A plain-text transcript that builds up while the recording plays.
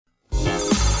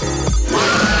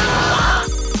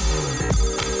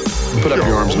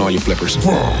arms and all your flippers.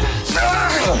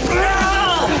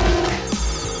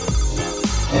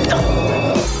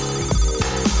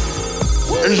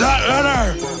 Is that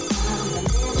letter?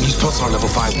 These pots are level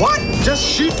 5. What? Just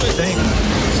shoot the thing.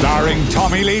 Starring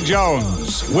Tommy Lee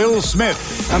Jones, Will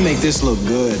Smith. I make this look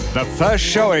good. The first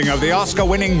showing of the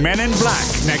Oscar-winning Men in Black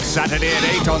next Saturday at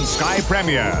 8 on Sky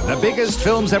Premiere. The biggest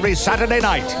films every Saturday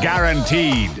night,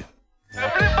 guaranteed.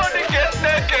 Everybody get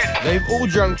naked. They've all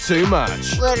drunk too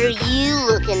much. What are you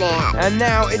looking at? And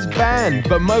now it's banned,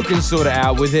 but Mo can sort it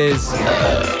out with his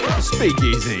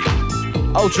speakeasy.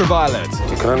 Ultraviolet.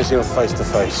 You can only see them face to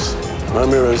face. No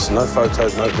mirrors, no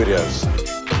photos, no videos.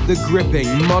 The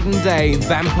gripping, modern-day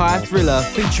vampire thriller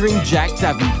featuring Jack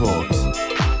Davenport.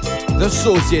 The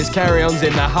sauciest carry-ons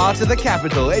in the heart of the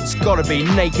capital. It's gotta be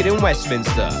Naked in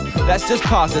Westminster. That's just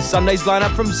past the Sunday's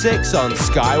lineup from 6 on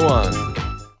Sky One.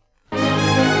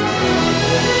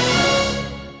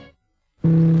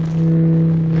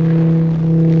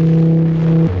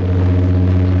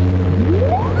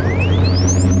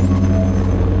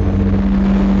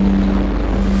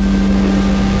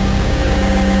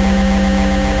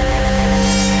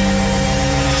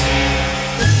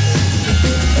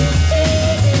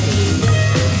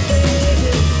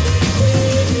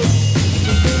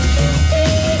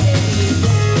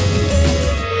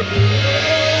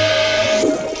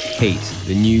 Heat,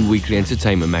 the new weekly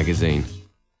entertainment magazine.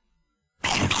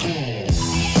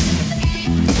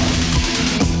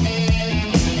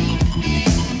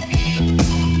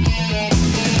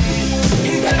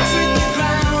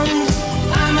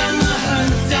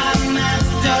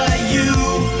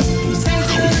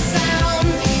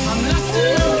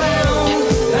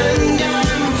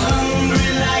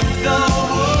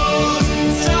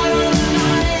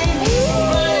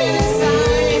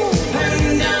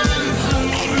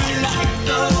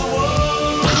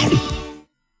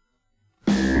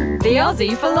 The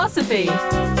Aussie philosophy.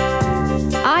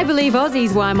 I believe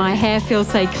Aussie's why my hair feels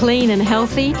so clean and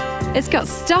healthy. It's got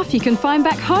stuff you can find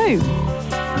back home.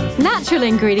 Natural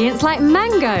ingredients like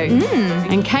mango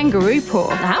and kangaroo paw.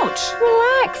 Ouch.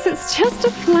 Relax, it's just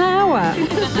a flower.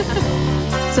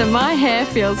 So my hair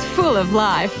feels full of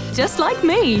life, just like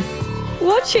me.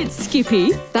 Watch it,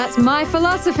 Skippy. That's my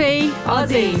philosophy,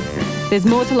 Aussie. There's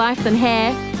more to life than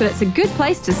hair, but it's a good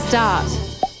place to start.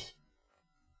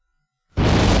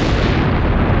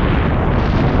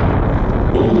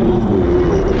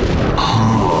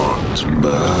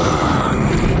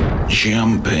 Burn,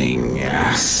 jumping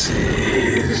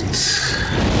acid,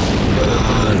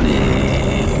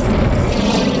 burning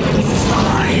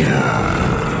fire.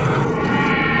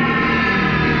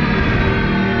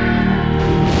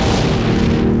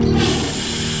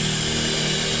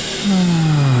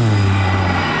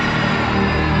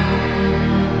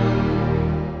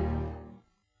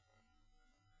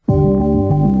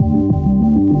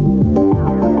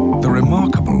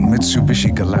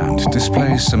 Mitsubishi Galant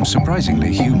displays some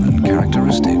surprisingly human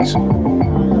characteristics.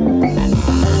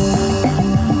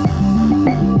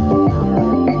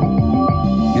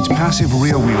 Its passive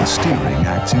rear-wheel steering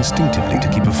acts instinctively to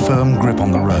keep a firm grip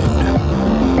on the road,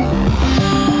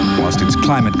 whilst its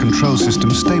climate control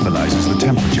system stabilizes the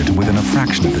temperature to within a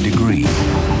fraction of a degree.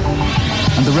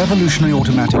 And the revolutionary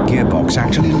automatic gearbox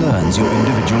actually learns your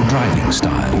individual driving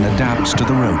style and adapts to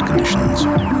the road conditions.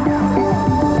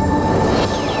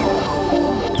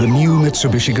 The new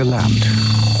Mitsubishi Galant,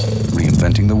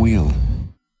 reinventing the wheel.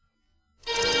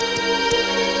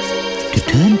 To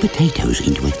turn potatoes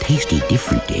into a tasty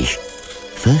different dish,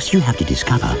 first you have to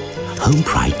discover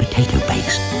Homepride potato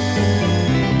base.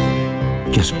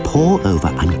 Just pour over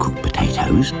uncooked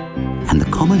potatoes, and the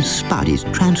common spud is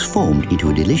transformed into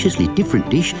a deliciously different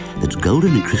dish that's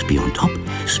golden and crispy on top,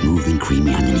 smooth and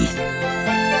creamy underneath.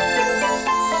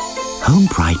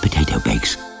 Homepride potato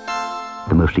bakes.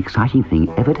 The most exciting thing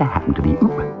ever to happen to the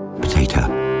potato.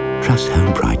 Trust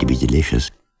Homepride to be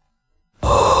delicious.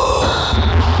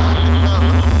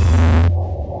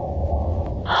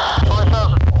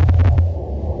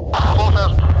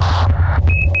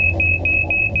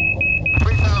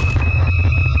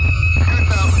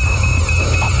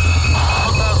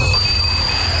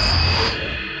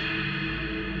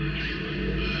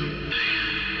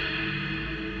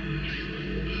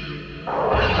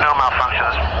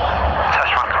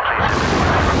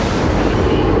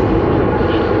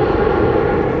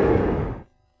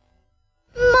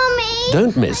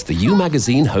 Don't miss the U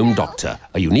Magazine Home Doctor,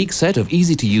 a unique set of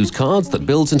easy-to-use cards that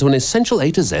builds into an essential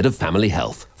A to Z of family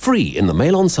health. Free in the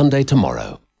mail on Sunday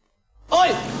tomorrow. Oi!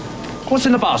 What's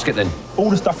in the basket then? All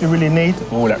the stuff you really need,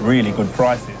 all at really good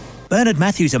prices. Bernard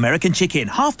Matthews American Chicken,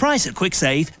 half price at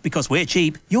Kwik-Save, because we're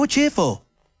cheap, you're cheerful.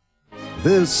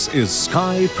 This is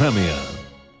Sky Premier.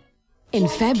 In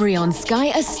February on Sky,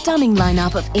 a stunning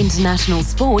lineup of international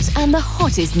sport and the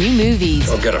hottest new movies.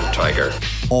 Go get 'em, Tiger.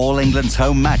 All England's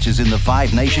home matches in the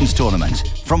Five Nations tournament.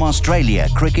 From Australia,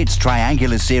 cricket's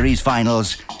triangular series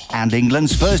finals and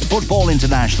England's first football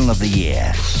international of the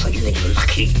year. You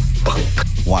lucky bunk.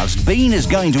 Whilst Bean is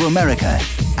going to America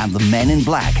and the Men in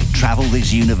Black travel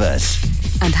this universe.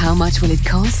 And how much will it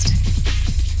cost?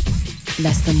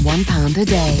 Less than £1 a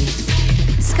day.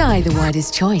 Sky, the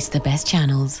widest choice, the best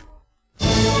channels.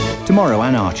 Tomorrow,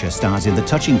 Anne Archer stars in the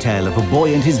touching tale of a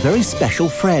boy and his very special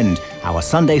friend. Our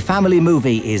Sunday family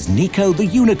movie is Nico the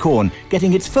Unicorn,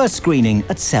 getting its first screening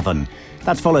at 7.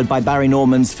 That's followed by Barry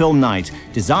Norman's Film Night.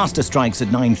 Disaster strikes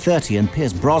at 9:30 and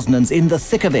Pierce Brosnan's in the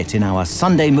thick of it in our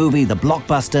Sunday movie, the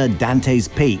blockbuster Dante's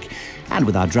Peak. And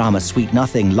with our drama Sweet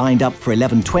Nothing lined up for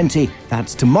 11:20,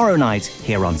 that's tomorrow night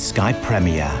here on Sky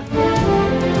Premier.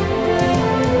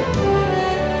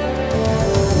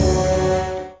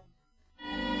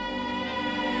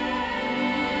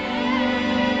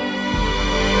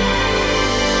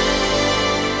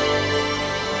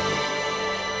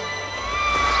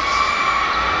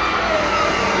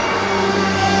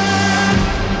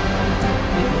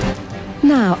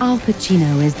 Now, Al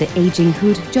Pacino is the aging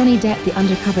hood, Johnny Depp the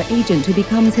undercover agent who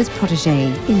becomes his protégé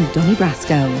in Donnie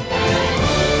Brasco.